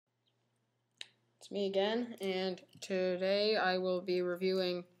Me again, and today I will be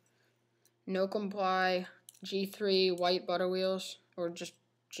reviewing No Comply G3 white Butta wheels, or just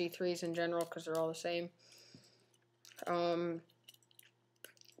G3s in general because they're all the same.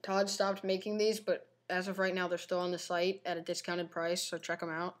 Todd stopped making these, but as of right now they're still on the site at a discounted price, so check them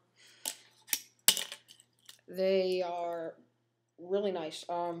out. They are really nice,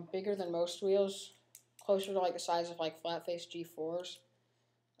 bigger than most wheels, closer to like the size of like flat face G4s.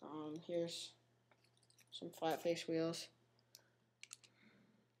 Here's some flat face wheels.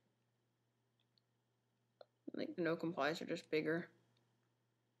 Like the No Complies are just bigger.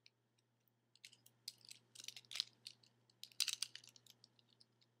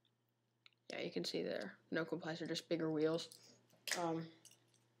 Yeah, you can see there. No Complies are just bigger wheels.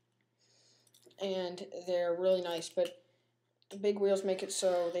 And they're really nice, but the big wheels make it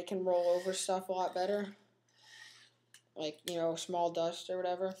so they can roll over stuff a lot better. Like, you know, small dust or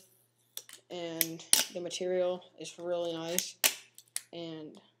whatever. And the material is really nice.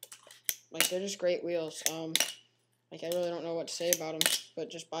 And, like, they're just great wheels. Like, I really don't know what to say about them, but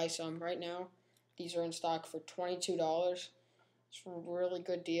just buy some right now. These are in stock for $22. It's a really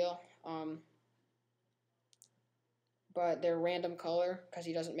good deal. But they're random color because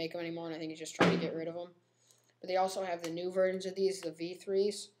he doesn't make them anymore, and I think he's just trying to get rid of them. But they also have the new versions of these, the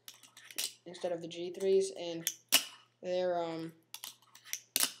V3s, instead of the G3s, and they're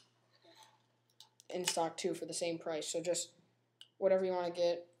in stock too for the same price. So just whatever you want to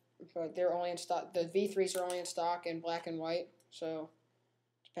get, but they're only in stock. The V3s are only in stock in black and white, so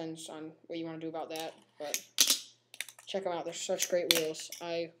depends on what you want to do about that. But check them out; they're such great wheels.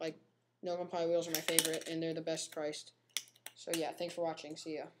 No Comply wheels are my favorite, and they're the best priced. So yeah, thanks for watching.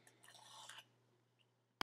 See ya.